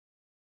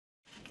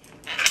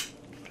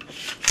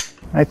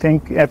I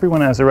think everyone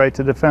has a right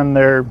to defend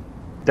their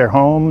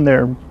home,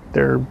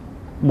 their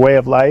way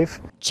of life.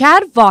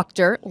 Chad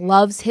Wachter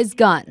loves his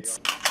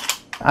guns.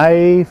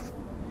 I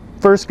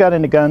first got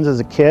into guns as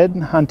a kid,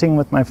 hunting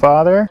with my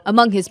father.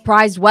 Among his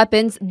prized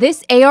weapons,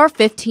 this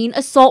AR-15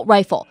 assault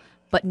rifle,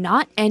 but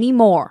not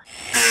anymore.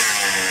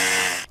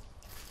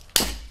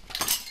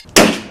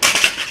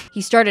 He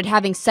started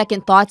having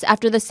second thoughts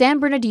after the San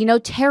Bernardino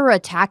terror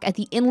attack at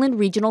the Inland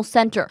Regional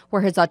Center,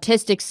 where his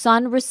autistic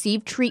son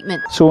received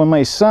treatment. So when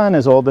my son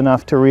is old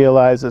enough to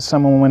realize that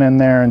someone went in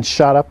there and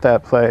shot up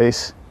that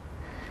place,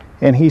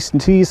 and he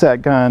sees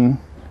that gun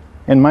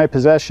in my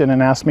possession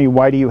and asks me,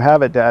 "Why do you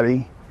have it,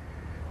 Daddy?"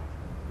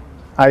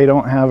 I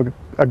don't have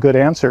a good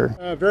answer.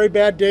 A very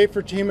bad day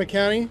for Tehama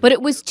County. But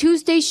it was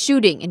Tuesday's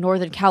shooting in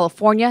Northern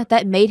California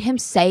that made him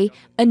say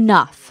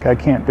enough. I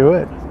can't do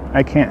it.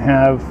 I can't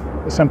have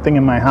something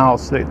in my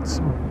house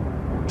that's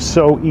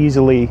so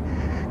easily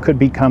could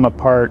become a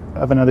part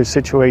of another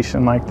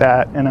situation like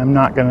that, and I'm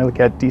not going to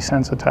get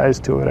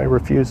desensitized to it. I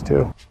refuse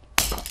to.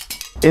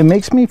 It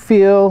makes me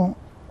feel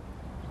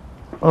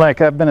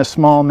like I've been a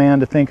small man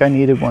to think I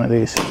needed one of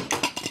these.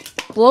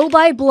 Blow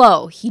by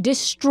blow, he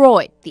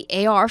destroyed the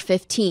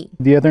AR-15.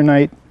 The other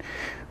night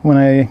when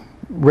I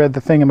read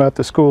the thing about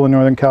the school in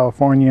Northern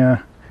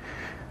California,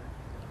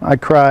 I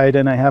cried,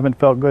 and I haven't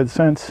felt good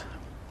since.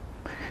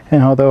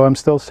 And although I'm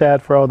still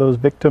sad for all those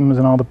victims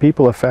and all the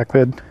people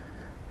affected,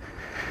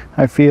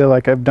 I feel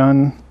like I've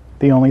done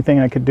the only thing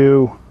I could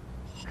do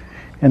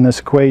in this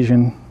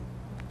equation.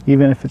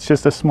 Even if it's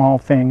just a small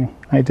thing,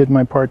 I did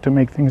my part to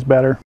make things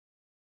better.